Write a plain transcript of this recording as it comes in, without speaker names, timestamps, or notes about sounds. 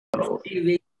So,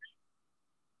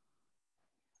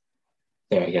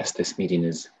 there, yes, this meeting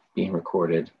is being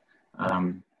recorded.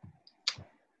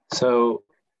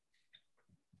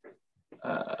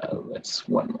 Let's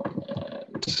one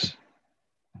moment.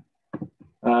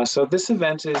 So this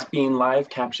event is being live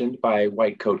captioned by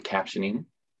White Coat Captioning.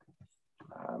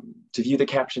 To view the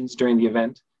captions during the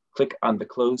event, click on the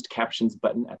closed captions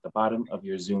button at the bottom of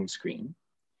your Zoom screen.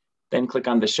 Then click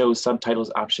on the show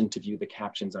subtitles option to view the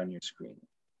captions on your screen.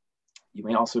 You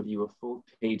may also view a full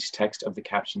page text of the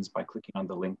captions by clicking on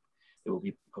the link that will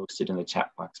be posted in the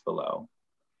chat box below.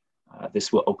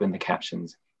 This will open the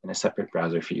captions in a separate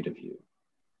browser for you to view.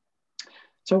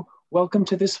 So welcome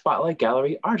to this Spotlight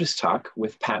Gallery Artist Talk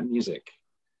with Pat Musick.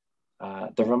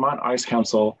 The Vermont Arts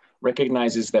Council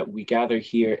recognizes that we gather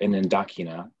here in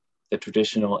Indakina, the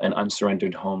traditional and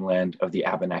unsurrendered homeland of the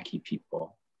Abenaki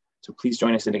people. So please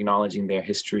join us in acknowledging their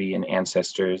history and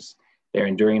ancestors, their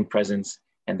enduring presence,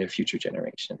 and their future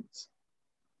generations.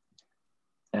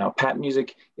 Now, Pat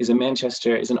Musick is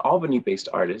an Albany-based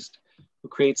artist who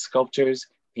creates sculptures,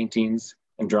 paintings,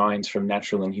 and drawings from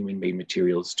natural and human-made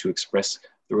materials to express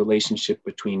the relationship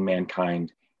between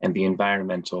mankind and the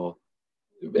environment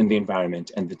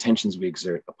and the tensions we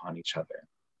exert upon each other.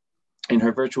 In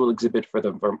her virtual exhibit for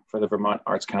the Vermont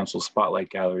Arts Council Spotlight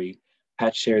Gallery,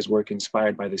 Pat shares work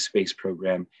inspired by the space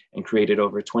program and created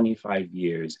over 25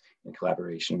 years in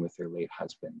collaboration with her late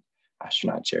husband,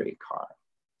 astronaut Jerry Carr.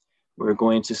 We're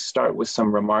going to start with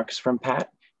some remarks from Pat,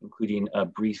 including a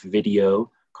brief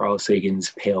video, Carl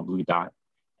Sagan's Pale Blue Dot.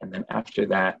 And then after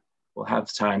that, we'll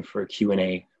have time for a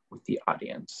Q&A with the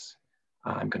audience.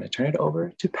 I'm going to turn it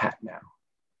over to Pat now.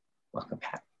 Welcome,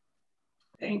 Pat.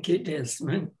 Thank you,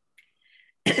 Desmond.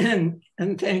 And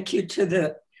thank you to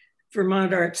the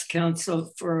Vermont Arts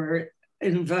Council for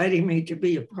inviting me to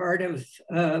be a part of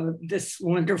this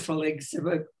wonderful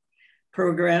exhibit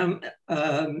program.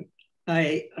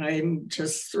 I'm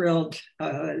just thrilled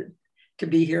to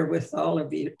be here with all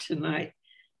of you tonight.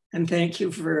 And thank you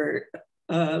for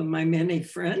my many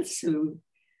friends who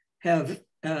have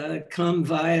come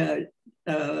via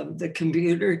the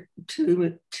computer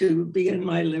to be in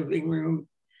my living room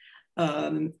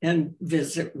and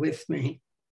visit with me.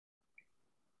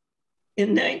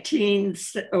 In I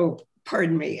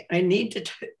need to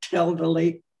tell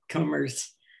the latecomers,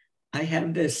 I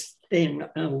have this thing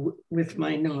with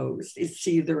my nose. It's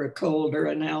either a cold or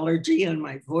an allergy, and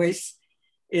my voice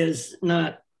is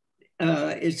not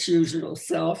its usual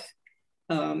self.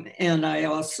 And I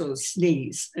also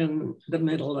sneeze in the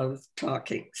middle of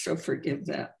talking, so forgive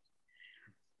that.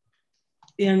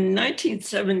 In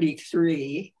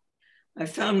 1973, I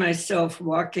found myself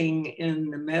walking in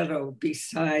the meadow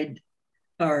beside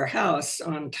our house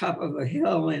on top of a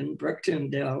hill in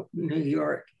Brooktondale, New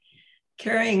York,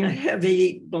 carrying a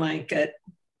heavy blanket,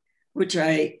 which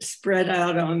I spread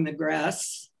out on the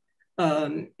grass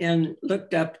and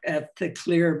looked up at the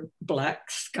clear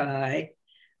black sky,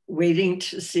 waiting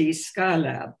to see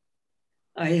Skylab.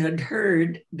 I had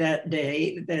heard that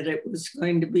day that it was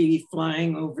going to be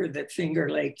flying over the Finger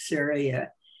Lakes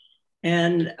area.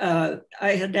 And I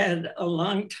had had a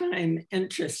long time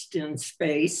interest in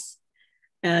space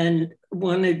and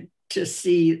wanted to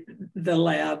see the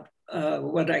lab,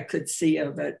 what I could see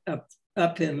of it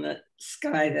up in the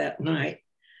sky that night.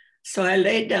 So I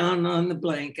lay down on the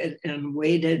blanket and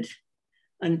waited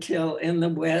until in the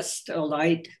west a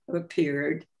light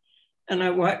appeared, and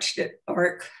I watched it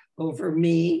arc over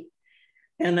me.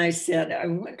 And I said, I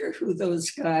wonder who those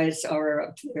guys are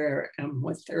up there and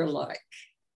what they're like.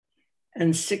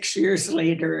 And 6 years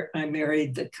later, I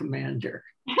married the commander.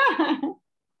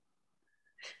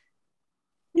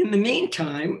 In the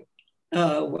meantime,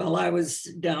 while I was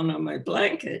down on my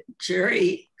blanket,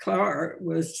 Jerry Carr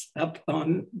was up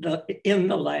in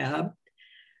the lab,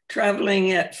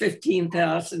 traveling at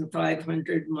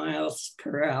 15,500 miles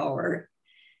per hour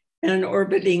and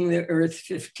orbiting the Earth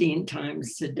 15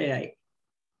 times a day.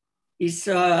 He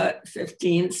saw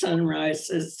 15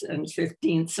 sunrises and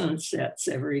 15 sunsets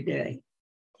every day.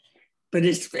 But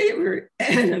his favorite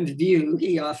view,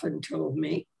 he often told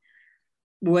me,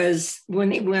 was when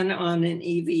he went on an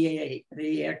EVA,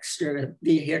 the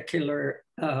extravehicular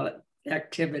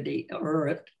activity, or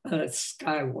a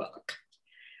skywalk.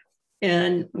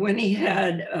 And when he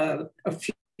had a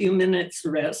few minutes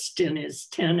rest in his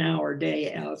 10-hour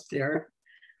day out there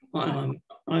on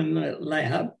the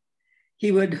lab,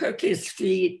 he would hook his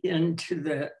feet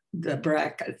into the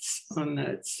brackets on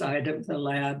the side of the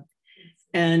lab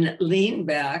and lean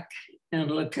back and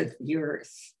look at the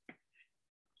Earth.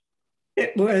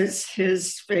 It was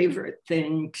his favorite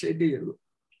thing to do,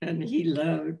 and he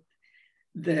loved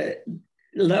the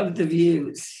loved the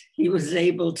views. He was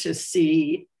able to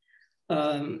see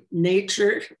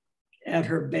nature at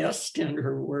her best and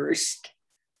her worst.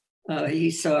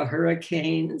 He saw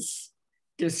hurricanes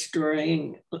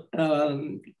destroying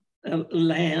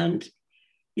land.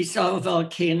 He saw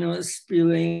volcanoes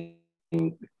spewing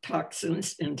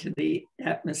toxins into the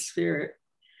atmosphere.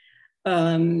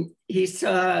 He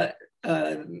saw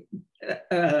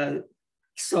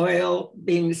soil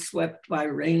being swept by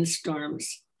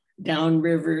rainstorms down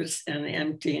rivers and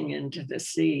emptying into the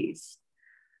seas.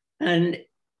 And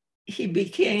he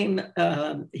became,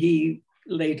 he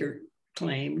later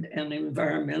claimed, an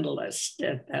environmentalist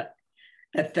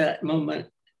at that moment.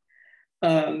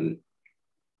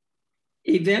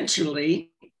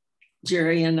 Eventually,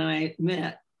 Jerry and I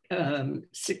met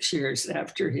 6 years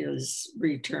after his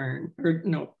return, or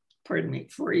no, pardon me,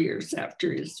 4 years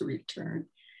after his return.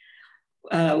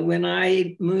 When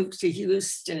I moved to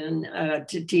Houston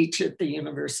to teach at the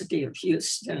University of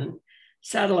Houston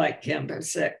satellite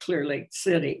campus at Clear Lake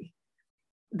City.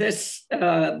 This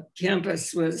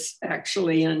campus was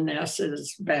actually in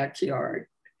NASA's backyard.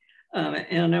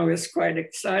 And I was quite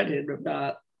excited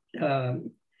about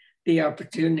the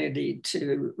opportunity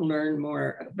to learn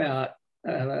more about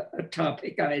a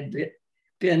topic I'd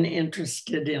been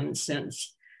interested in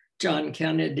since John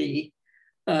Kennedy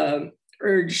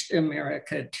urged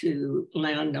America to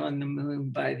land on the moon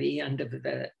by the end of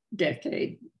the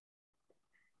decade.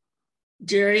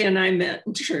 Jerry and I met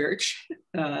in church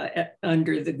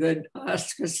under the good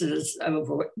auspices of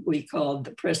what we called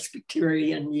the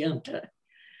Presbyterian Yenta.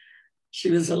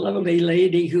 She was a lovely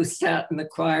lady who sat in the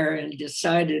choir and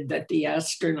decided that the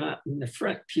astronaut in the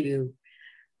front pew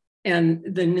and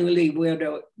the newly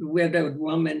widowed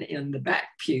woman in the back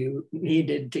pew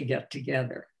needed to get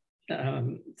together.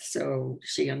 So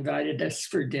she invited us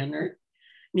for dinner.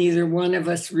 Neither one of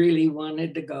us really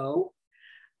wanted to go.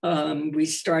 We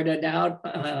started out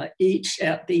each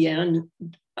at the end,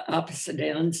 opposite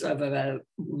ends of a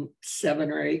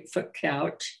 7 or 8 foot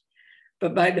couch.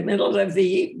 But by the middle of the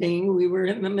evening, we were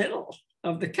in the middle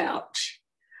of the couch,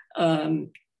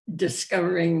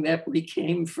 discovering that we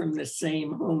came from the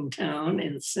same hometown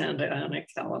in Santa Ana,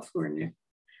 California.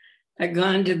 I'd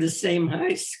gone to the same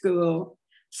high school,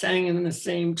 sang in the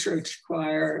same church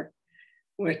choir,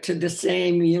 went to the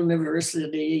same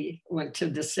university, went to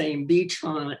the same beach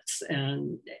haunts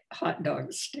and hot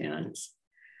dog stands.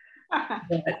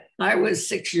 But I was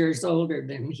 6 years older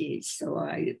than he, so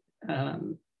I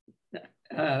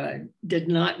did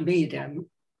not meet him,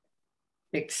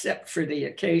 except for the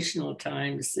occasional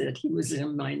times that he was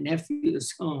in my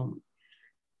nephew's home,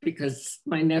 because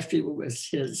my nephew was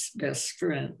his best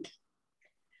friend.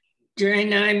 Jerry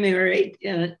and I married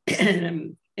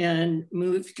and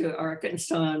moved to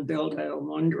Arkansas and built a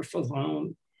wonderful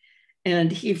home.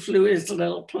 And he flew his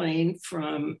little plane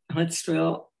from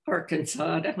Huntsville,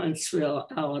 Arkansas to Huntsville,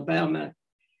 Alabama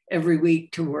every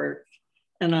week to work.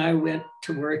 And I went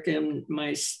to work in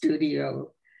my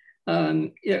studio.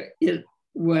 It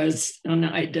was an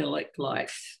idyllic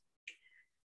life.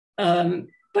 But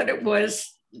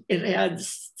it had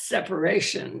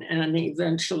separation, and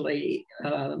eventually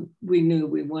we knew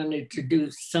we wanted to do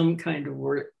some kind of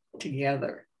work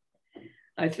together.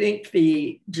 I think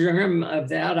the germ of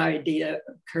that idea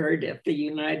occurred at the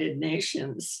United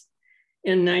Nations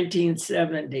in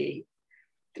 1970,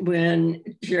 when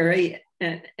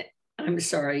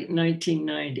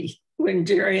 1990, when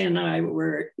Jerry and I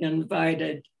were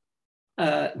invited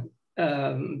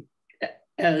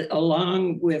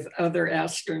along with other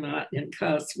astronaut and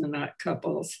cosmonaut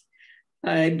couples.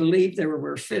 I believe there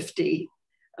were 50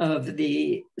 of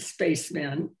the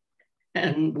spacemen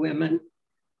and women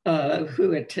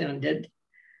who attended.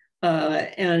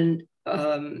 And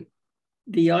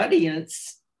the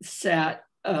audience sat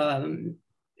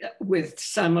with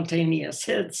simultaneous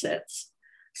headsets.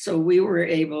 So we were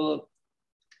able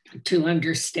to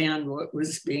understand what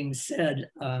was being said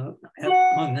on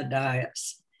the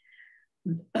dais.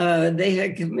 They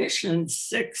had commissioned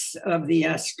 6 of the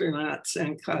astronauts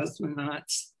and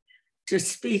cosmonauts to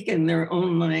speak in their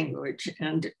own language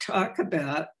and to talk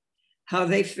about how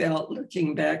they felt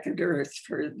looking back at Earth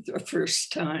for the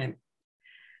first time.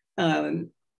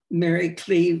 Mary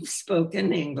Cleve spoke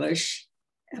in English,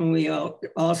 and we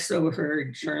also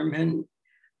heard German,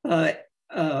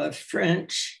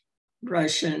 French,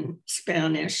 Russian,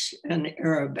 Spanish, and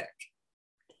Arabic.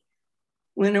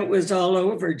 When it was all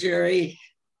over, Jerry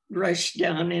rushed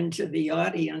down into the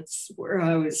audience where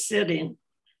I was sitting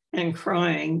and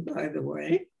crying, by the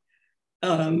way,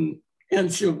 and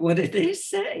said, "What did they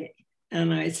say?"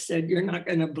 And I said, "You're not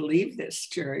going to believe this,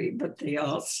 Jerry," but they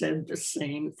all said the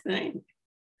same thing.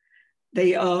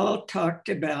 they all talked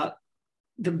about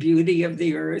the beauty of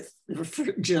the earth, the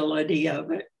fragility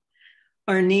of it,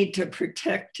 our need to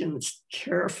protect and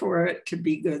care for it, to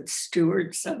be good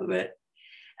stewards of it.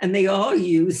 And they all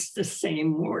used the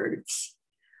same words.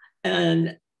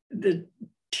 And the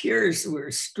tears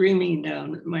were streaming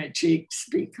down my cheeks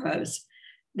because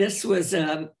this was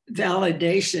a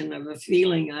validation of a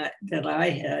feeling that I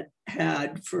had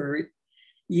had for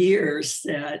years,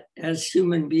 that as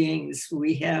human beings,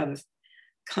 we have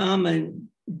common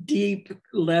deep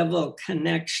level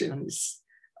connections,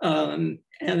 and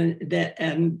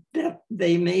that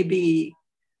they may be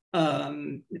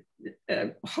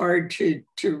hard to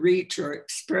reach or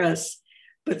express,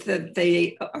 but that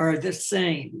they are the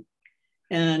same.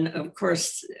 And of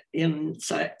course, in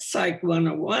Psych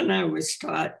 101, I was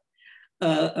taught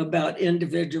about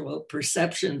individual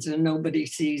perceptions, and nobody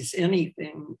sees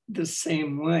anything the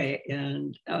same way.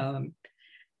 And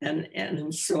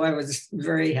so I was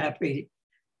very happy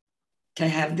to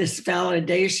have this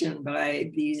validation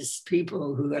by these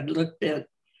people who had looked at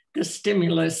the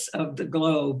stimulus of the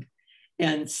globe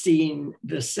and seen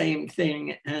the same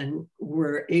thing and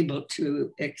were able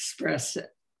to express it.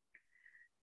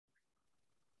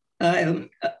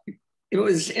 It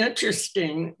was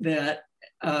interesting that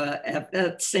at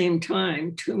that same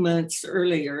time, 2 months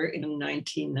earlier in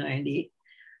 1990,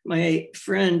 my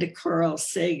friend Carl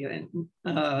Sagan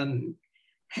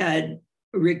had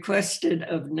requested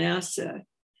of NASA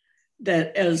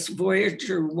that as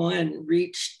Voyager 1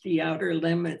 reached the outer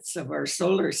limits of our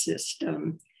solar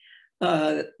system,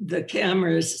 the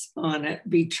cameras on it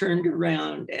be turned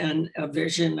around and a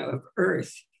vision of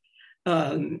Earth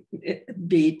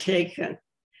be taken.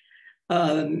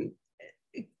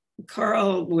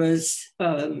 Carl was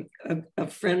a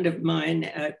friend of mine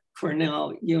at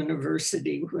Cornell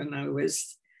University when I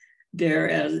was there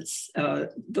as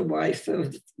the wife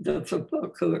of the football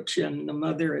coach and the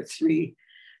mother of three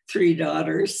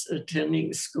daughters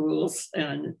attending schools.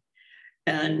 And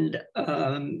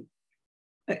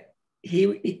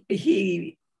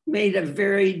he made a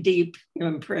very deep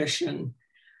impression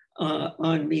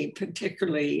on me,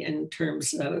 particularly in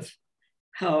terms of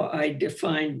how I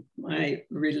defined my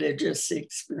religious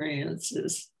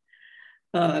experiences.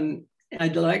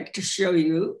 I'd like to show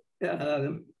you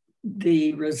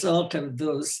the result of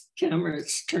those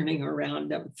cameras turning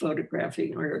around and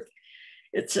photographing Earth.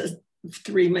 It's a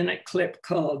 3-minute clip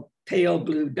called Pale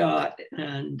Blue Dot,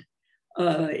 and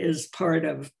is part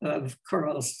of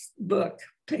Carl's book,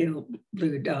 Pale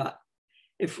Blue Dot.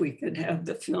 If we could have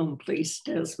the film, please,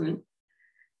 Desmond.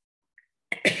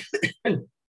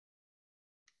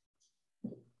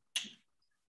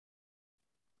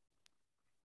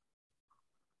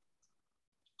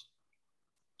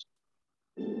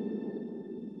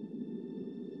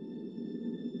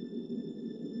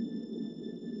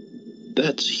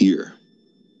 That's here.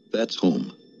 That's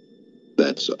home.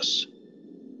 That's us.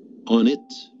 On it,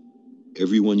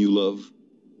 everyone you love,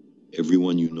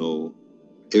 everyone you know,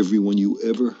 everyone you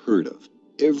ever heard of,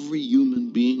 every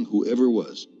human being who ever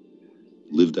was,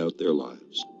 lived out their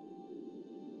lives.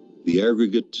 The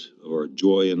aggregate of our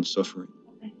joy and suffering.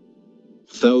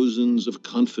 Thousands of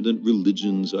confident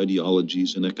religions,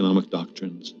 ideologies, and economic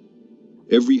doctrines.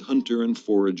 Every hunter and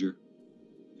forager,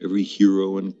 every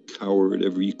hero and coward,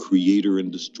 every creator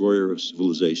and destroyer of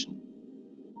civilization.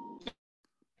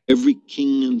 Every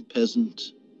king and peasant,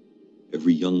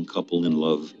 every young couple in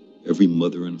love, every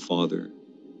mother and father,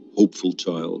 hopeful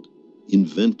child,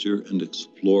 inventor and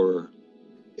explorer,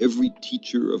 every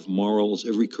teacher of morals,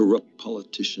 every corrupt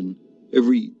politician,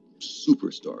 every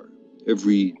superstar,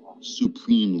 every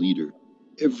supreme leader,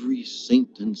 every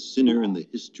saint and sinner in the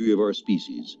history of our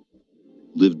species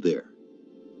lived there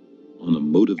on a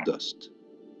mote of dust,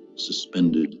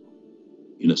 suspended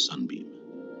in a sunbeam.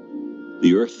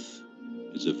 The Earth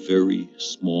is a very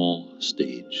small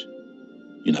stage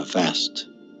in a vast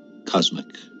cosmic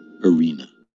arena.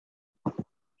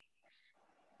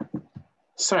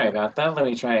 Sorry about that. Let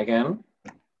me try again.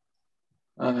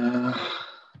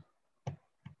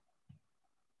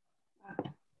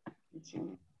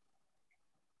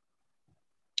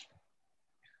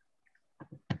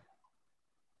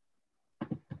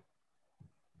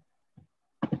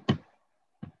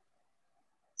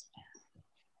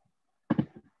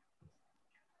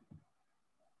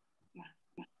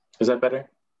 Is that better?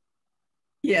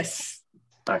 Yes.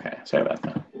 Okay, sorry about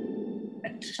that.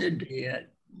 That should be it.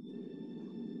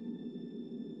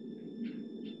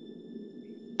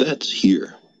 That's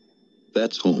here.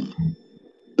 That's home.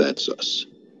 That's us.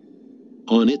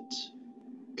 On it,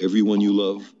 everyone you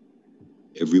love,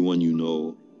 everyone you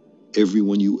know,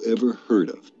 everyone you ever heard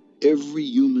of, every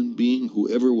human being who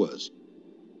ever was,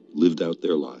 lived out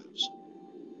their lives.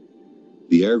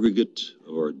 The aggregate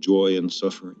of our joy and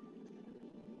suffering,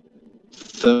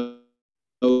 thousands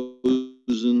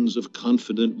of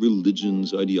confident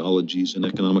religions, ideologies, and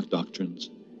economic doctrines,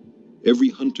 every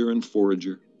hunter and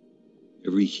forager,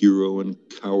 every hero and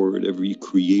coward, every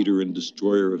creator and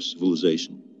destroyer of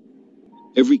civilization,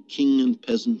 every king and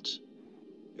peasant,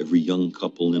 every young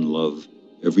couple in love,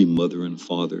 every mother and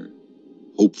father,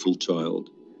 hopeful child,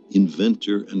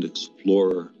 inventor and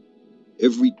explorer,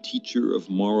 every teacher of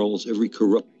morals, every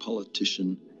corrupt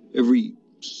politician, every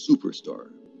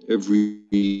superstar,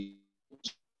 every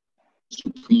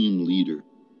supreme leader,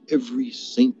 every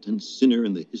saint and sinner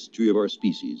in the history of our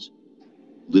species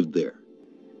lived there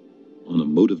on a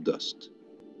mote of dust,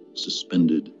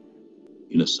 suspended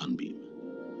in a sunbeam.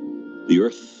 The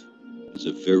Earth is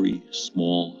a very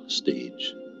small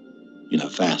stage in a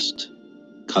vast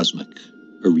cosmic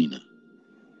arena.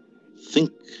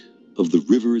 Think of the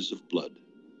rivers of blood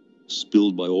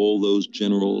spilled by all those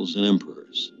generals and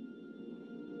emperors,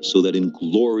 so that in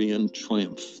glory and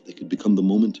triumph they could become the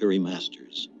momentary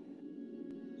masters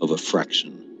of a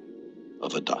fraction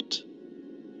of a dot.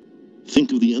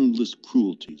 Think of the endless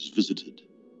cruelties visited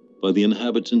by the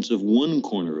inhabitants of one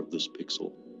corner of this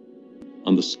pixel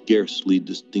on the scarcely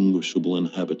distinguishable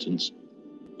inhabitants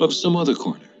of some other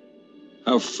corner.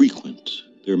 How frequent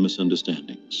their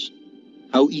misunderstandings,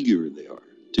 how eager they are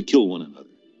to kill one another,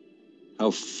 how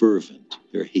fervent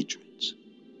their hatreds.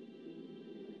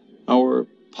 Our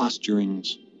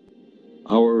posturings,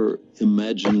 our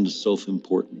imagined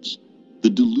self-importance, the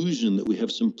delusion that we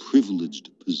have some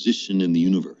privileged position in the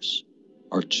universe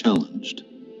are challenged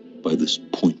by this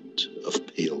point of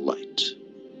pale light.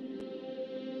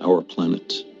 Our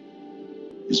planet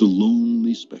is a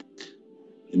lonely speck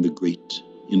in the great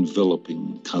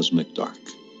enveloping cosmic dark.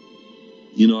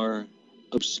 In our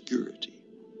obscurity,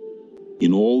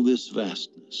 in all this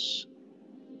vastness,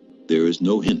 there is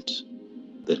no hint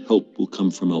that help will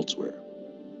come from elsewhere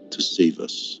to save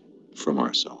us from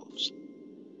ourselves.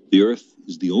 The Earth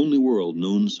is the only world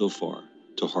known so far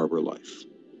to harbor life.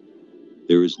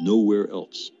 There is nowhere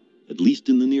else, at least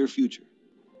in the near future,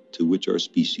 to which our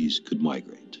species could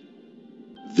migrate.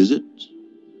 Visit?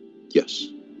 Yes.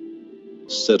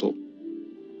 Settle?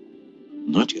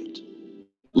 Not yet.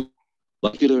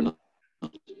 Like it or not,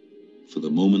 for the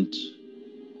moment,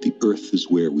 the Earth is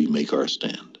where we make our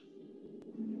stand.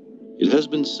 It has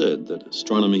been said that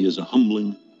astronomy is a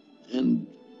humbling and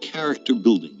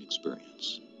character-building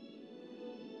experience.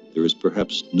 There is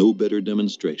perhaps no better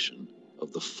demonstration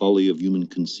of the folly of human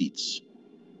conceits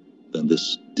than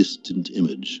this distant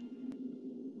image.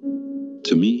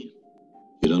 To me,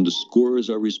 it underscores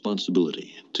our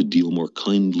responsibility to deal more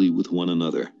kindly with one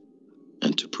another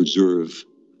and to preserve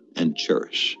and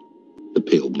cherish the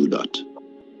pale blue dot,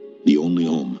 the only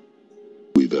home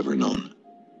we've ever known.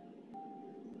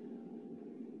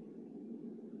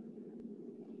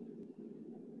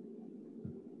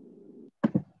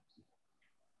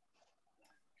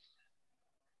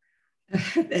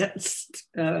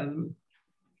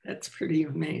 That's pretty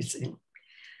amazing.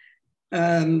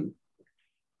 At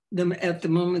the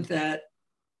moment that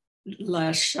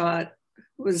last shot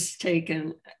was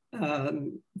taken,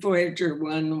 Voyager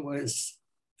 1 was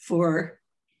 4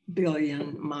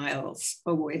 billion miles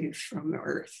away from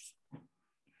Earth.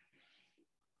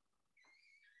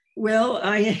 Well,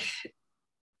 I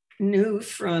knew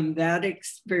from that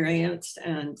experience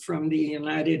and from the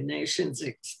United Nations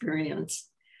experience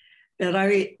that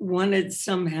I wanted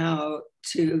somehow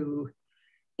to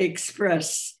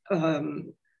express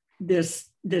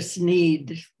this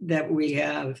need that we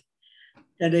have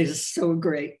that is so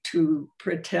great to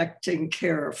protect and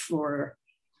care for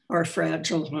our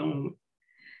fragile home.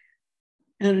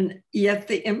 And yet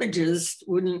the images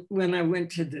wouldn't, when I went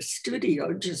to the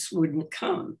studio, just wouldn't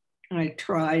come. I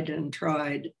tried and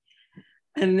tried,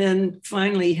 and then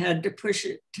finally had to push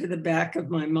it to the back of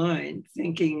my mind,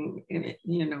 thinking,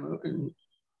 you know, in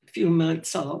a few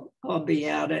months I'll be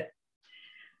at it.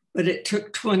 But it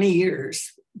took 20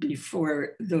 years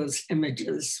before those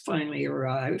images finally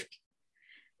arrived.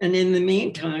 And in the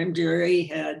meantime, Jerry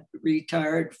had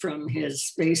retired from his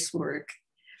space work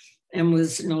and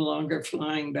was no longer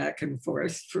flying back and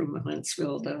forth from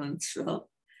Huntsville to Huntsville.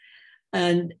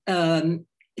 And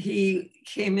he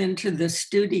came into the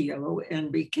studio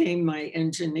and became my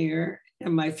engineer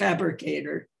and my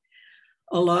fabricator.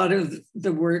 A lot of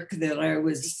the work that I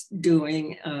was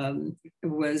doing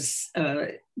was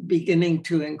beginning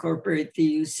to incorporate the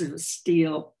use of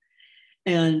steel.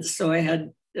 And so I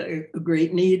had a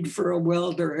great need for a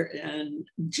welder, and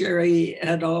Jerry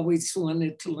had always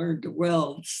wanted to learn to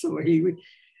weld. So he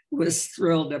was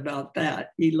thrilled about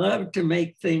that. He loved to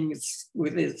make things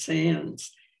with his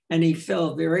hands, and he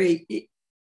fell very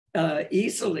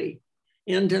easily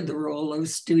into the role of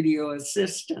studio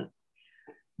assistant.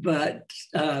 But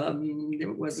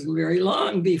it wasn't very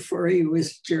long before he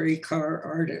was Jerry Carr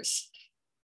artist.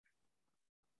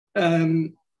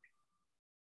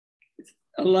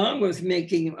 Along with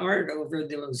making art over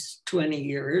those 20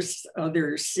 years,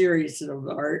 other series of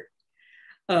art,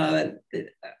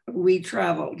 we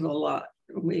traveled a lot.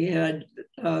 We had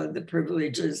the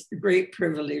privileges, great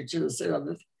privileges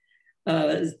of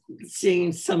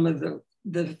seeing some of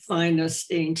the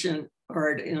finest ancient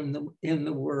art in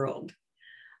the world.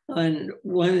 And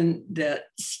one that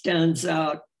stands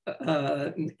out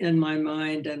in my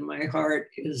mind and my heart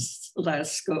is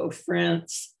Lascaux,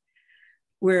 France,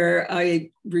 where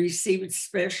I received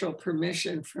special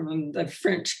permission from the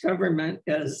French government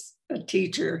as a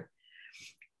teacher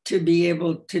to be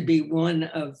able to be one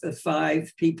of the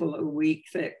 5 people a week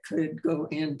that could go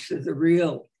into the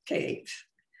real cave.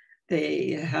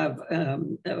 They have a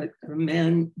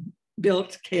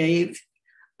man-built cave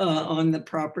on the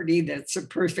property that's a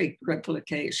perfect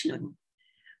replication,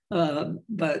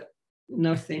 but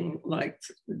nothing like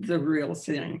the real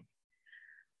thing.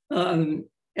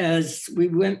 As we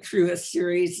went through a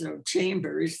series of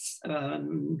chambers,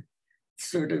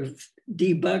 sort of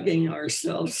debugging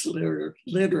ourselves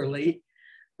literally,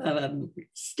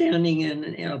 standing in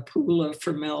a pool of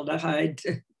formaldehyde,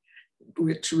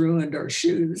 which ruined our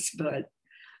shoes, but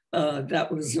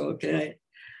that was okay.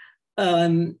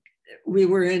 We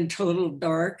were in total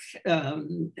dark,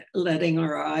 letting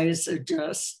our eyes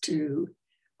adjust to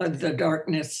the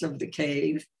darkness of the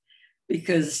cave,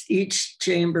 because each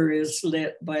chamber is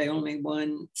lit by only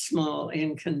one small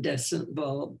incandescent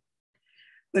bulb.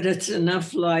 But it's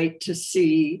enough light to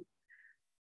see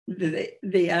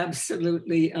the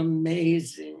absolutely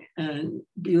amazing and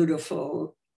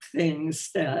beautiful things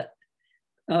that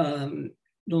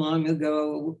long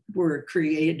ago were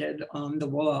created on the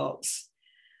walls.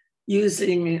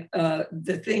 Using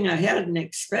the thing I hadn't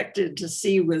expected to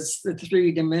see was the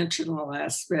 3-dimensional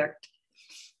aspect.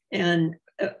 And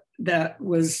that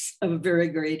was of very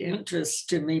great interest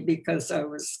to me because I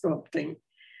was sculpting.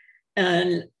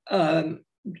 And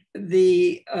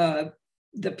the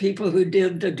people who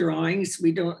did the drawings,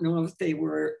 we don't know if they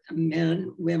were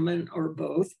men, women, or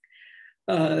both,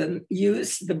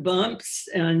 used the bumps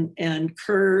and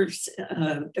curves,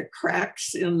 the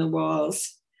cracks in the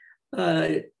walls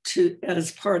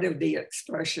as part of the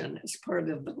expression, as part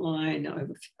of the line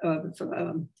of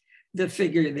the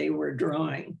figure they were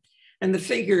drawing. And the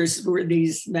figures were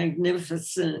these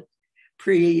magnificent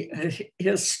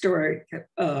prehistoric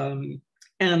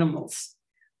animals,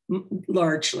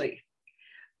 largely.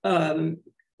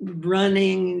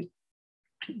 Running,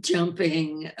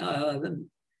 jumping,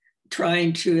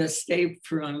 trying to escape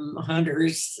from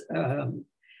hunters,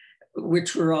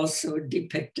 which were also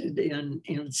depicted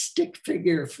in stick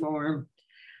figure form,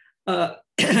 while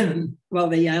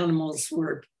the animals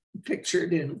were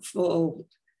pictured in full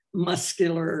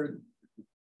muscular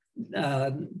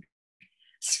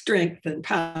strength and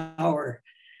power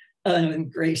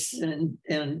and grace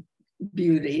and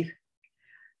beauty.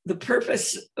 The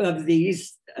purpose of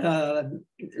these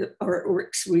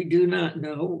artworks, we do not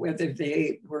know whether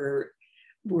they were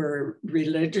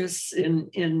religious in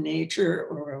nature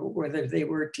or whether they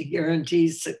were to guarantee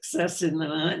success in the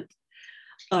hunt.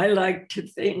 I like to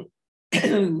think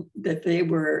that they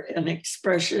were an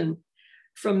expression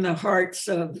from the hearts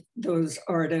of those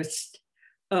artists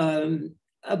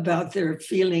about their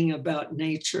feeling about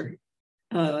nature,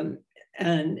 and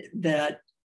that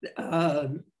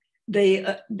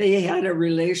they had a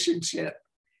relationship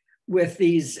with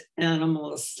these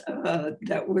animals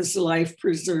that was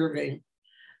life-preserving,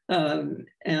 and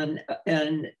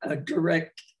a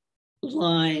direct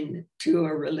line to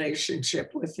a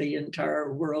relationship with the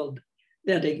entire world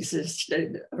that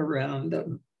existed around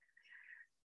them.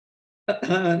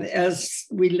 As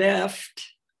we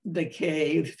left the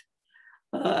cave,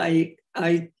 I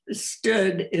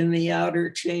stood in the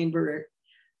outer chamber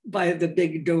by the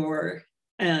big door,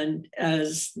 and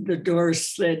as the door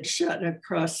slid shut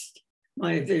across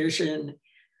my vision,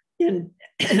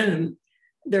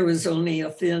 there was only a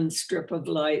thin strip of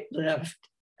light left,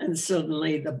 and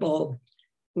suddenly the bulb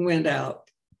went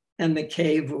out and the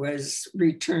cave was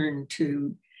returned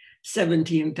to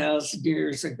 17,000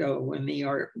 years ago when the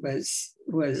art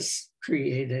was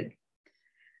created.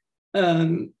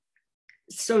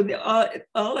 So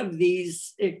all of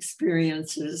these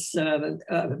experiences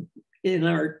in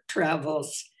our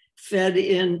travels fed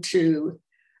into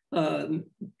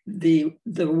the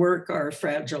work, Our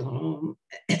Fragile Home,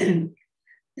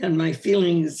 and my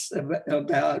feelings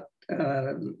about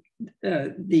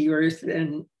the earth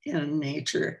and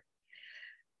nature.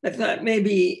 I thought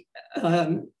maybe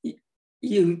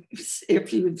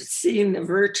if you've seen the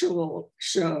virtual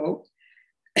show,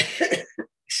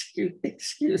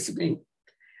 excuse me,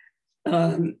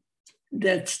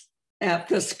 that's at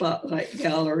the Spotlight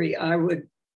Gallery, I would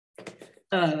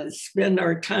spend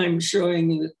our time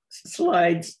showing you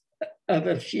slides of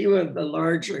a few of the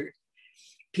larger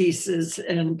pieces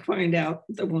and point out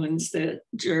the ones that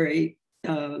Jerry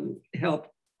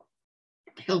helped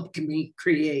me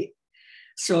create.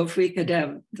 So if we could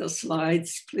have the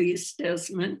slides, please,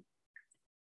 Desmond.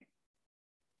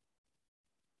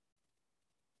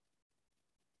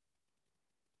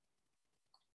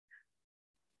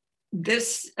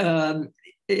 This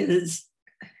is,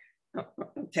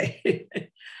 okay.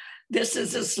 This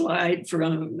is a slide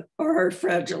from Our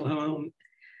Fragile Home.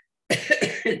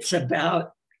 It's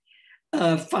about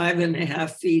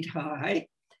 5.5 feet high,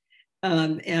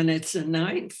 and it's a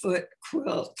 9-foot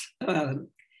quilt.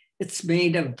 It's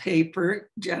made of paper,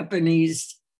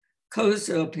 Japanese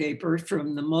kozo paper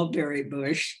from the mulberry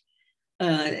bush,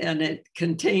 and it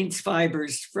contains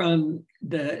fibers from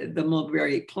the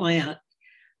mulberry plant.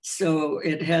 So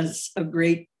it has a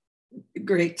great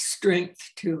strength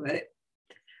to it.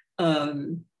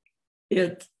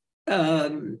 It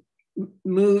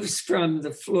moves from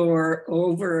the floor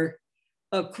over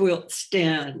a quilt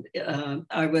stand.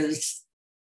 I was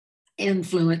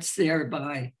influenced there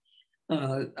by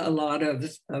a lot of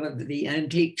the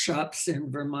antique shops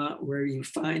in Vermont where you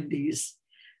find these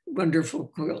wonderful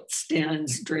quilt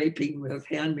stands draping with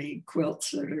handmade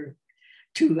quilts that are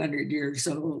 200 years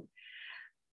old.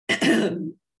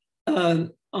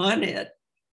 On it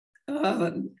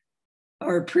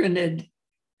are printed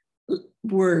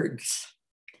words.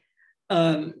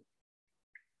 I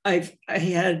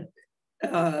had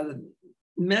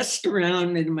messed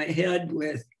around in my head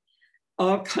with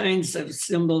all kinds of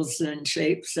symbols and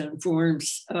shapes and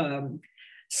forms,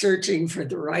 searching for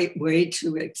the right way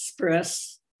to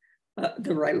express,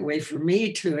 the right way for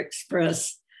me to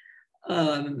express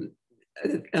my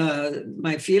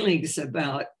feelings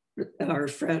about Our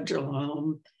Fragile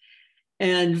Home.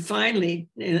 And finally,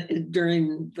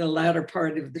 during the latter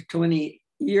part of the 20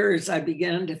 years, I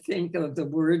began to think of the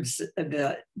words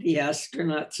that the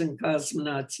astronauts and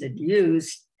cosmonauts had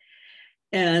used,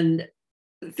 and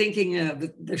thinking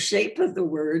of the shape of the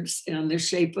words and the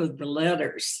shape of the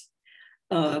letters.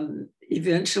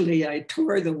 Eventually, I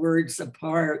tore the words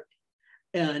apart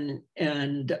and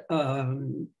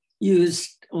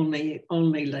used only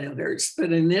letters.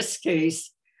 But in this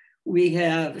case, we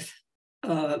have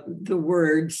the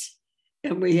words,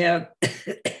 and we have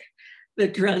the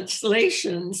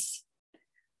translations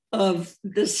of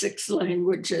the 6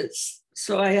 languages.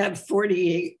 So I have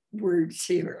 48 words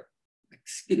here.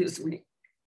 Excuse me.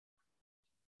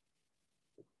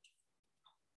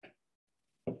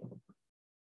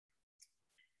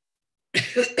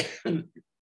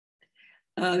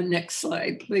 Next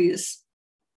slide, please.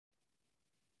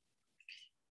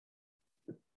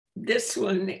 This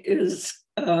one is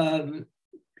called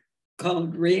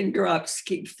Raindrops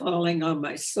Keep Falling on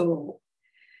My Soul.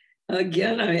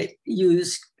 Again, I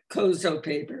used kozo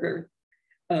paper.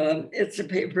 It's a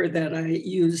paper that I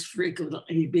use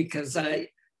frequently because I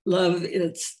love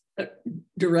its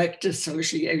direct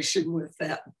association with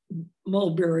that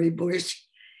mulberry bush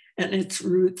and its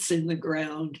roots in the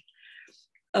ground.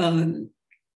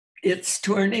 It's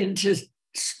torn into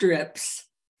strips,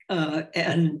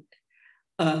 and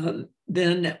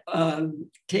then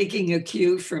taking a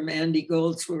cue from Andy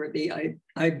Goldsworthy,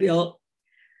 I built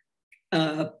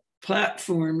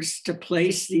platforms to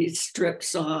place these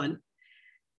strips on,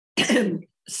 and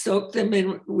soaked them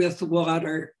in with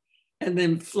water, and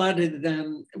then flooded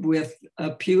them with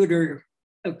a pewter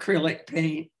acrylic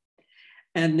paint.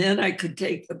 And then I could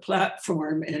take the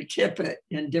platform and tip it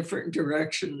in different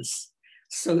directions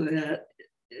so that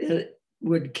it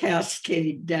would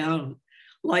cascade down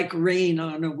like rain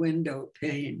on a window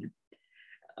pane.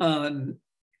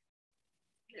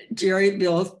 Jerry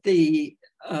built the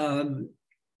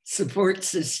support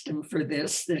system for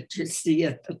this that you see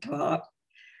at the top,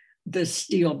 the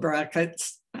steel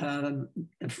brackets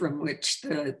from which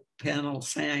the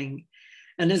panels hang.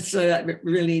 And it's a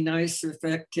really nice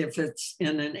effect if it's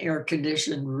in an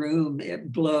air-conditioned room.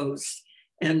 It blows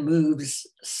and moves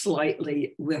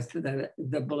slightly with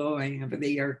the blowing of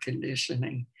the air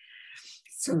conditioning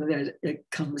so that it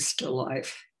comes to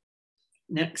life.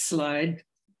 Next slide.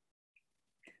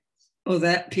 Oh,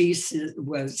 that piece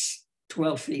was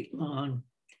 12 feet long.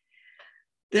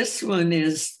 This one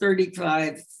is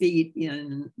 35 feet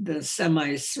in the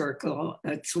semicircle.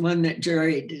 That's one that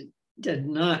Jerry did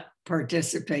not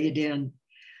participate in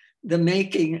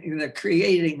the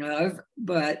creating of,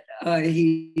 but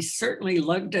he certainly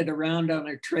lugged it around on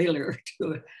a trailer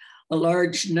to a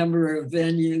large number of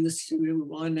venues who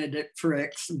wanted it for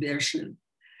exhibition.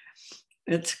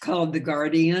 It's called The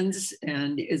Guardians,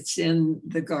 and it's in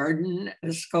the garden,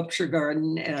 a sculpture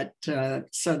garden at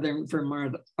Southern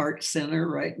Vermont Arts Center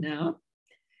right now.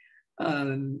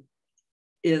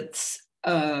 It's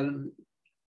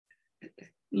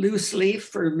loosely,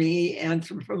 for me,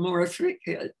 anthropomorphic.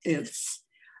 It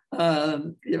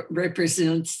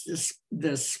represents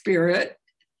the spirit,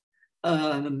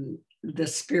 the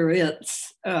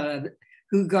spirits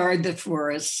who guard the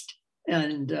forest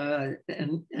and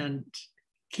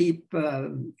keep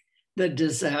the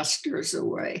disasters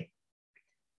away.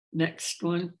 Next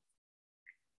one.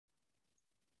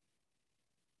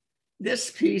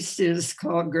 This piece is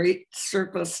called Great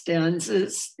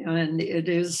Circumstances, and it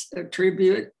is a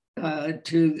tribute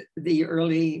to the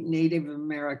early Native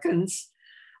Americans,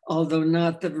 although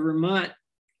not the Vermont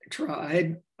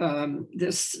tribe.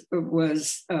 This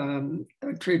was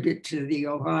a tribute to the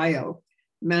Ohio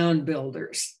mound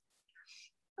builders.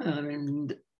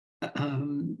 And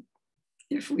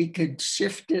if we could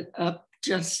shift it up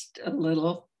just a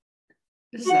little,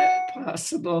 is that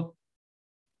possible?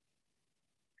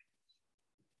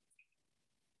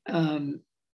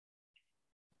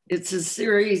 It's a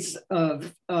series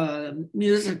of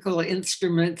musical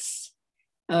instruments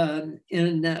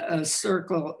in a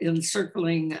circle,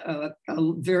 encircling a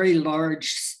very large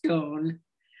stone.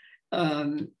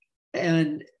 And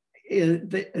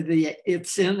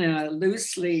it's in a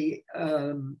loosely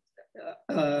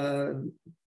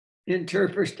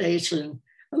interpretation,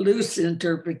 a loose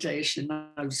interpretation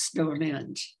of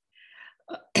Stonehenge.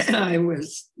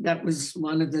 That was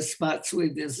one of the spots we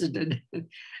visited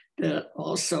that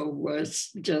also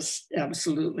was just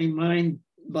absolutely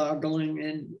mind-boggling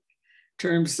in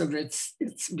terms of its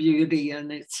beauty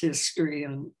and its history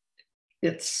and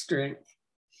its strength.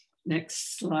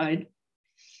 Next slide.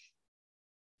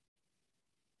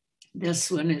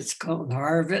 This one is called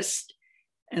Harvest,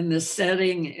 and the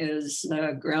setting is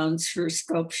Grounds for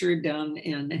Sculpture down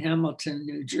in Hamilton,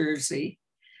 New Jersey,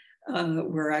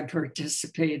 where I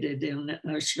participated in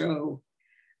a show,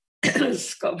 a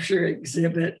sculpture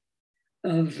exhibit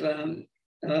of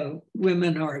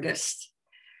women artists.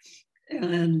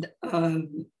 And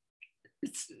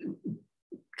it's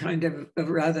kind of a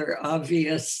rather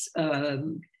obvious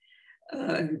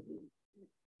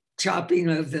chopping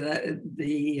of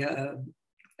the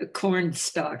corn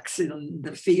stalks in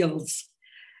the fields.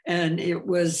 And it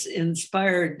was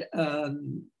inspired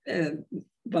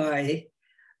by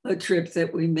a trip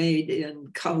that we made in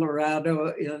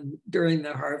Colorado during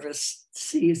the harvest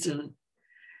season.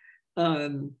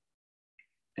 And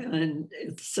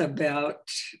it's about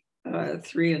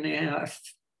 3.5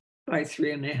 by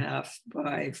 3.5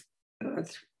 by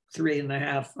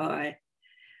 3.5 high.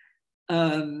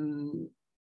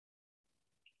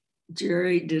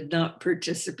 Jerry did not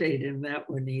participate in that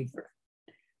one either.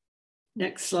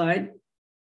 Next slide.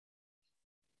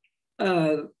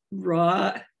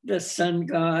 Ra, the sun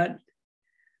god.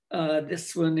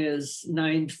 This one is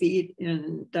 9 feet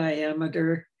in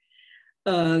diameter.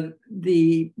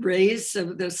 The rays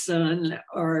of the sun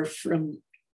are from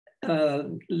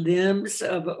limbs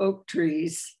of oak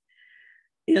trees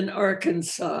in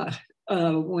Arkansas.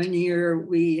 One year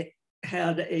we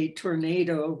had a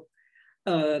tornado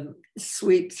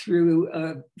sweep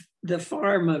through the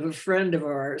farm of a friend of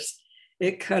ours.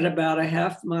 It cut about a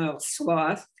half-mile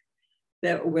swath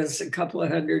that was a couple of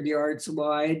 100 yards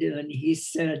wide. And he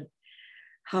said,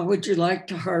 "How would you like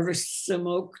to harvest some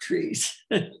oak trees?"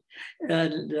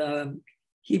 And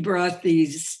he brought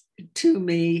these to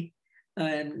me,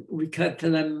 and we cut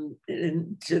them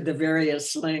into the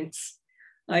various lengths.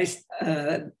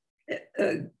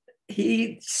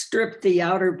 He stripped the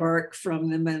outer bark from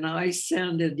them, and I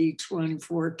sanded each one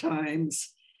 4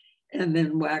 times and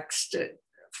then waxed it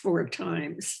 4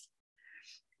 times.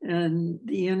 And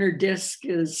the inner disc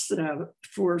is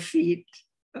 4 feet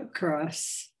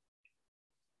across.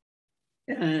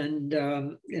 And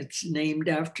it's named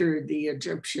after the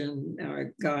Egyptian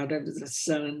god of the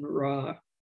sun, Ra.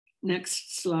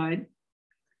 Next slide.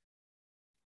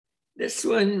 This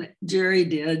one Jerry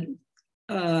did.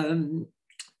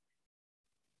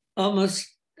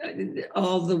 Almost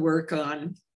all the work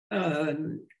on.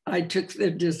 I took the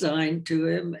design to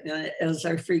him, as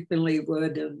I frequently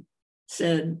would, and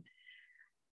said,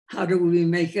 "How do we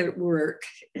make it work?"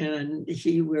 And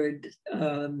he would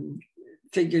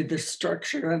figure the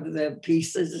structure of the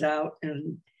pieces out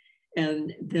and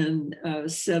then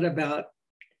set about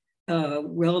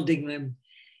welding them.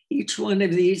 Each one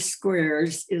of these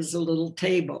squares is a little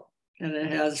table, and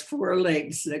it has 4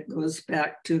 legs that goes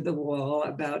back to the wall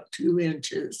about 2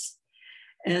 inches.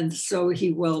 And so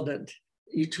he welded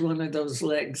each one of those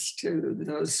legs to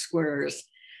those squares.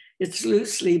 It's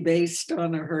loosely based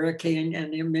on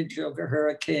an image of a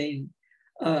hurricane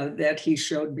that he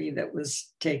showed me that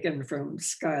was taken from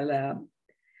Skylab.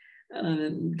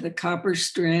 The copper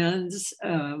strands,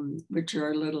 which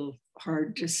are a little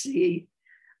hard to see,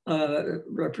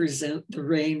 represent the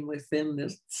rain within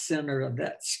the center of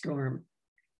that storm.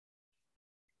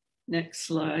 Next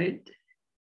slide.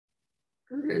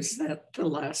 Or is that the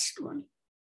last one?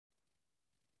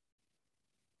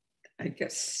 I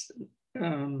guess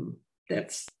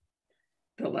that's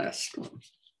the last one.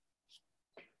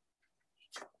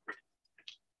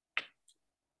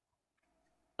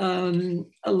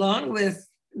 Along with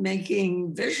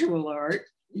making visual art,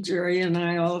 Jerry and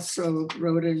I also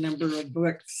wrote a number of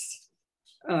books.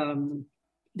 Do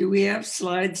we have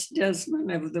slides,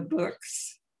 Desmond, of the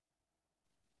books?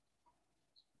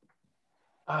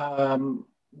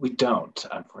 We don't,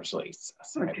 unfortunately.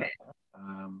 Okay.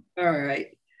 All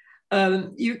right.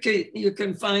 You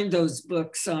can find those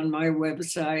books on my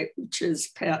website, which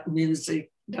is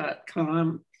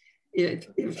patmusick.com.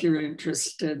 If you're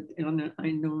interested, and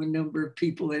I know a number of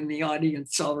people in the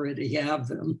audience already have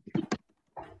them.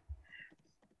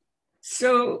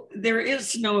 So there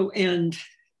is no end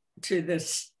to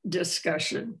this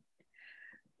discussion.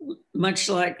 Much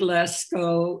like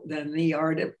Lesko, then the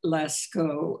art of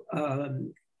Lesko,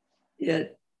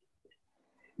 it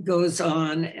goes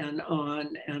on and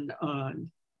on and on.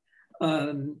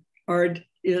 Art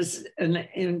is an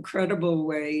incredible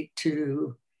way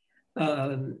to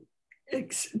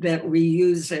that we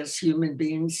use as human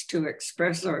beings to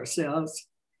express ourselves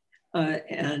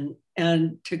and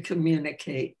to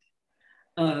communicate.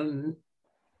 And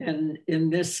in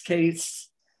this case,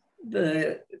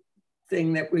 the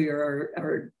thing that we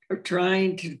are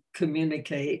trying to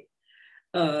communicate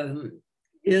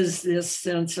is this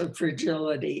sense of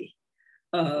fragility,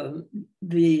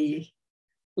 the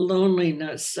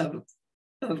loneliness of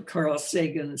Carl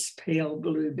Sagan's pale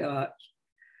blue dot,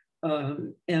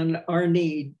 and our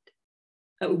need.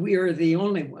 We are the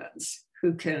only ones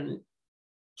who can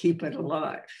keep it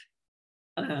alive.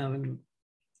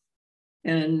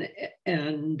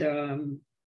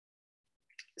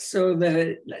 So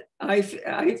I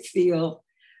feel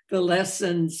the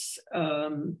lessons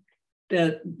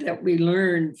that we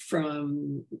learn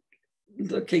from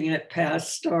looking at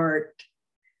past art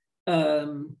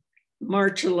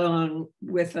march along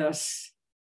with us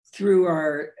through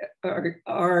our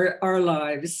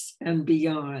lives and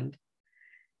beyond.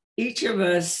 Each of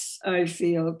us, I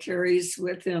feel, carries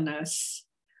within us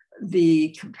the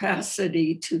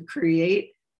capacity to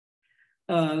create,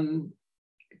 to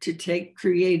take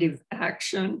creative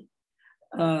action,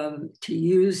 to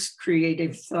use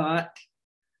creative thought,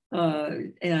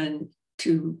 and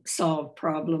to solve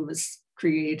problems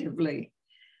creatively.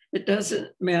 It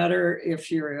doesn't matter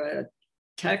if you're a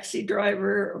taxi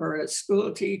driver or a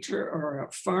school teacher or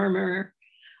a farmer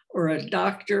or a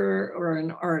doctor or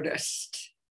an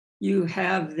artist. You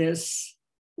have this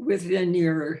within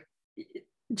your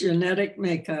genetic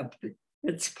makeup.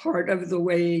 It's part of the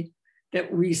way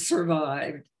that we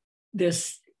survived,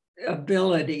 this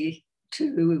ability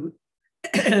to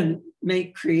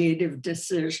make creative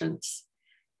decisions.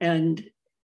 And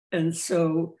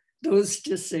so those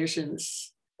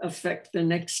decisions affect the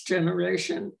next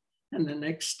generation and the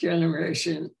next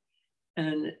generation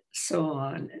and so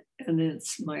on. And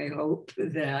it's my hope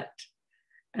that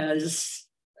as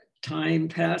time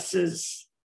passes,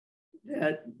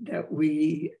 that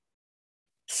we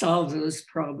solve those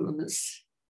problems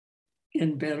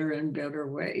in better and better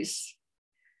ways.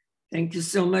 Thank you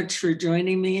so much for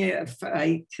joining me. If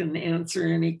I can answer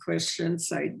any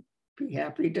questions, I'd be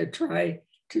happy to try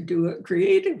to do it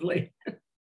creatively.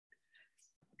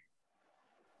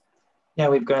 Yeah,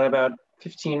 we've got about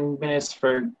 15 minutes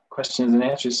for questions and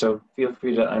answers, so feel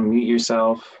free to unmute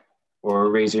yourself or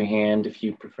raise your hand if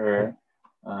you prefer.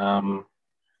 Go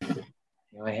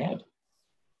ahead.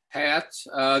 Pat,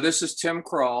 this is Tim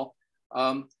Kroll.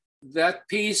 That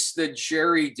piece that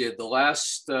Jerry did, the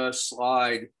last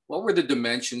slide, what were the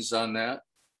dimensions on that?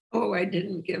 Oh, I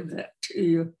didn't give that to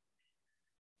you.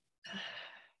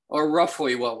 Or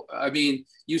roughly, well, I mean,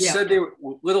 you said they were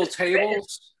little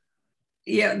tables?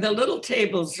 Yeah, the little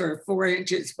tables are 4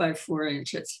 inches by 4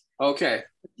 inches. Okay.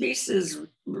 The piece is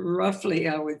roughly,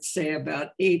 I would say, about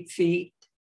 8 feet.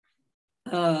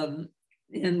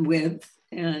 in width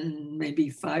and maybe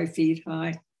 5 feet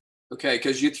high. Okay,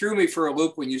 because you threw me for a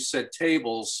loop when you said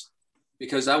tables,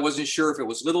 because I wasn't sure if it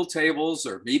was little tables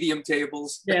or medium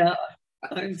tables. Yeah,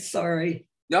 I'm sorry.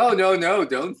 No,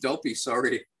 don't be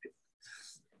sorry.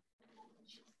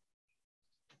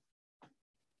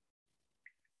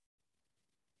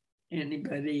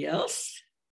 Anybody else?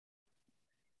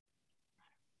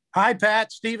 Hi,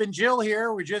 Pat. Steve and Jill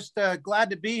here. We're just glad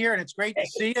to be here, and it's great to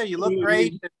see you. You look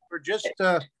great. And we're just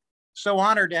so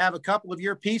honored to have a couple of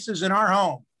your pieces in our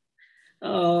home.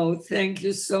 Oh, thank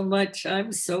you so much.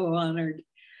 I'm so honored.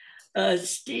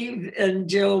 Steve and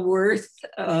Jill Worth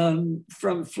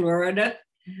from Florida.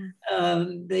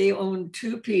 They own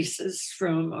 2 pieces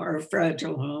from our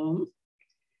fragile home.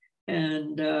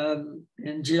 And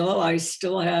Jill, I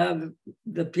still have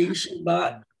the piece you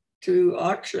bought to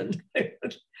auction.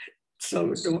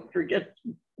 So don't forget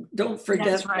That's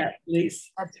right. that,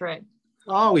 please. That's right.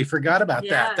 Oh, we forgot about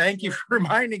Yeah. that. Thank you for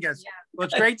reminding us. Yeah. Well,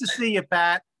 it's great to see you,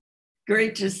 Pat.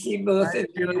 Great to see both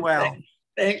of Doing you. well.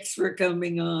 Thanks for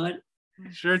coming on.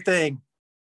 Sure thing.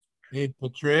 Hey,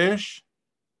 Patrish.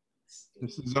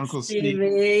 This is Uncle Steve.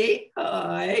 Stevie,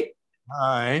 hi.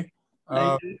 Hi.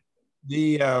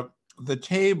 The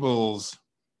tables,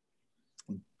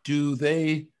 do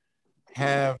they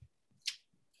have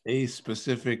a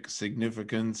specific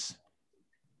significance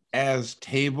as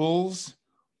tables,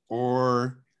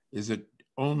 or is it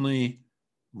only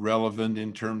relevant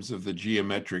in terms of the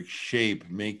geometric shape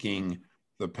making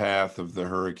the path of the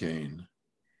hurricane?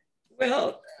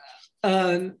 Well,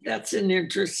 that's an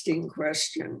interesting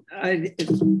question.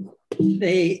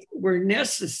 They were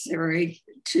necessary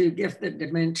to give the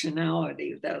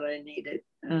dimensionality that I needed,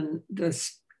 and the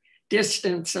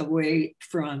distance away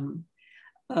from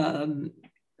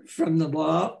the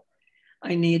wall,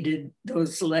 I needed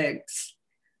those legs.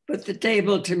 But the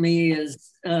table to me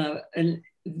is a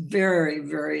very,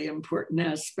 very important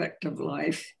aspect of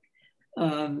life.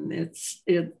 It's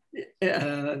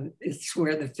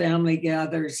where the family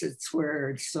gathers. It's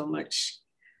where so much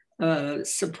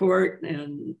support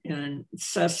and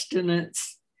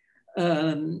sustenance,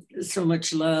 so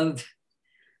much love.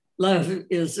 Love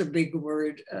is a big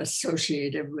word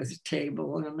associated with a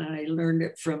table, and I learned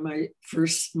it from my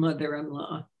first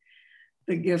mother-in-law.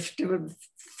 The gift of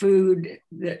food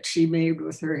that she made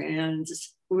with her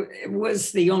hands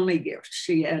was the only gift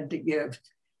she had to give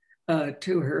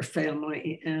to her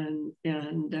family. And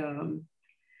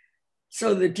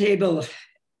so the table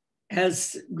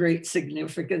has great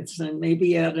significance, and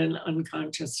maybe at an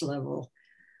unconscious level,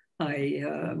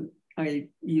 I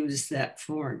use that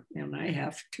form, and I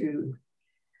have to.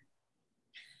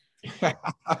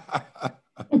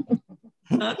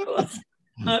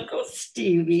 Uncle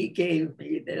Stevie gave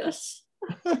me this.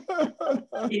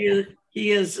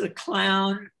 He is a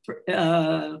clown,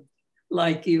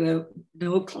 like you have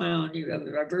no clown you have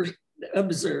ever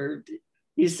observed.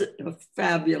 He's a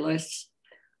fabulous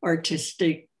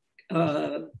artistic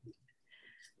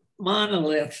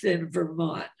monolith in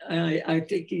Vermont. I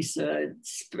think he's a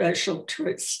special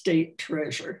state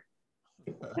treasure.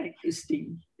 Thank you,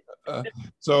 Steve.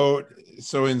 So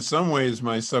in some ways,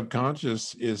 my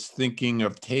subconscious is thinking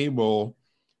of table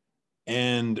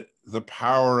and the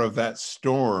power of that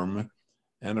storm,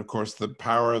 and of course the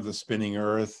power of the spinning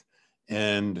earth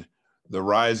and the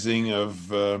rising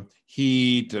of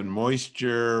heat and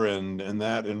moisture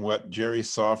and what Jerry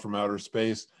saw from outer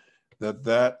space.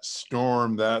 That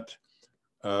storm, that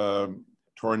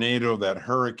tornado, that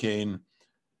hurricane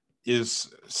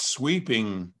is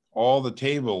sweeping all the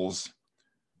tables.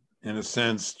 In a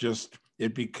sense, just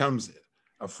it becomes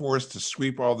a force to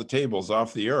sweep all the tables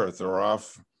off the earth or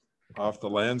off the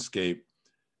landscape.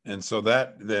 And so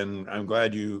that, then I'm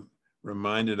glad you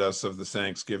reminded us of the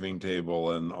Thanksgiving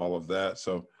table and all of that.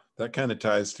 So that kind of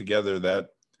ties together that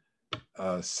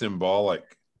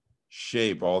symbolic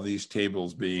shape, all these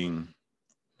tables being,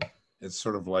 it's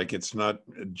sort of like, it's not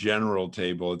a general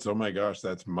table. It's, oh my gosh,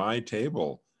 that's my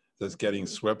table that's getting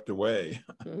swept away.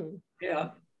 Yeah.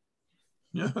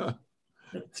 Yeah.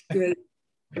 That's good.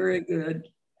 Very good.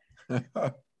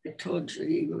 I told you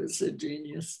he was a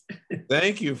genius.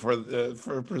 Thank you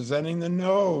for presenting the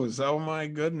nose. Oh my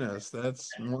goodness, that's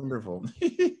wonderful.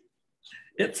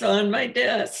 It's on my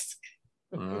desk.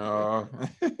 Oh,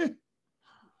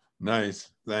 nice.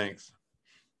 Thanks.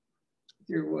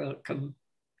 You're welcome.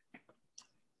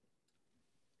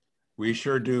 We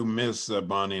sure do miss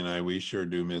Bonnie and I. We sure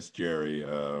do miss Jerry.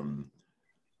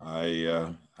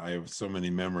 I have so many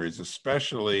memories,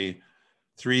 especially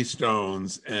Three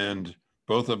Stones, and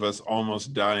both of us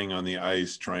almost dying on the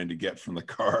ice trying to get from the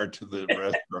car to the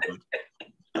restaurant.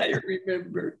 I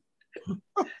remember.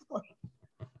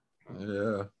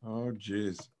 Yeah. Oh,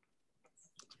 geez.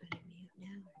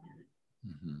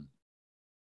 Mm-hmm.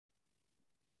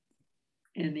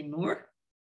 Any more?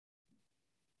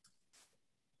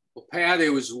 Well, Pat, it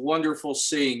was wonderful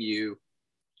seeing you.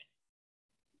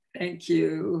 Thank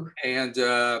you. And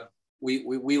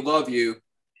we love you.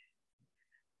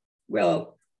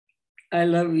 Well, I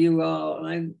love you all.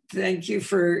 I thank you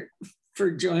for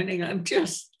joining. I'm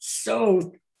just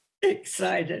so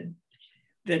excited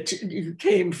that you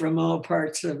came from all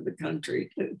parts of the country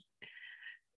to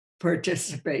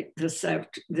participate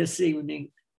this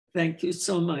evening. Thank you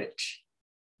so much.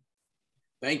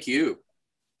 Thank you.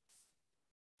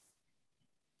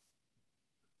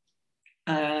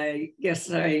 I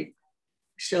guess I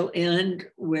shall end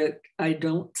with I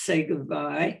Don't Say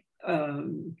Goodbye,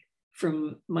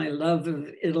 from my love of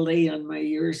Italy and my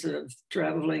years of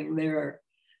traveling there.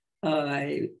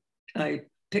 I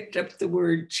picked up the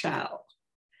word ciao,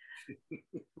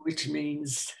 which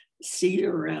means see you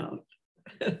around.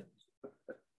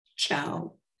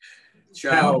 Ciao.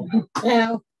 Ciao.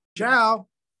 Ciao. Ciao.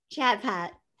 Ciao,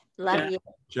 Pat. Love you.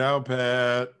 Ciao,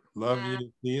 Pat. Love Yeah.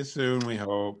 you. See you soon, we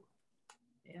hope.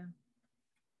 Yeah.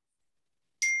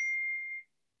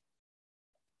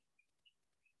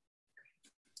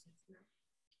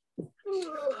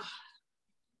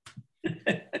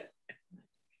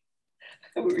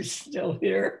 We're still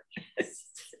here.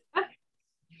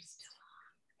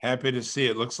 Happy to see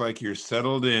it. Looks like you're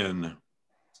settled in.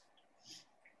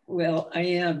 Well, I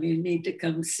am. You need to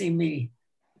come see me.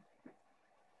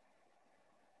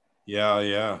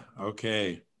 Yeah.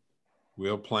 Okay.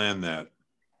 We'll plan that.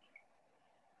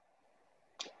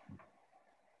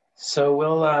 So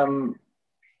we'll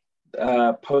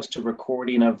post a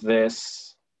recording of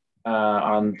this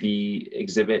on the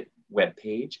exhibit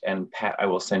webpage, and Pat, I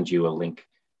will send you a link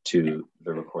to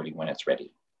the recording when it's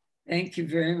ready. Thank you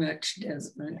very much,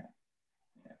 Desmond.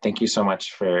 Thank you so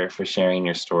much for sharing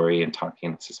your story and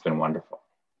talking. It's just been wonderful.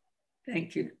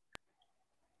 Thank you.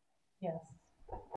 Yes.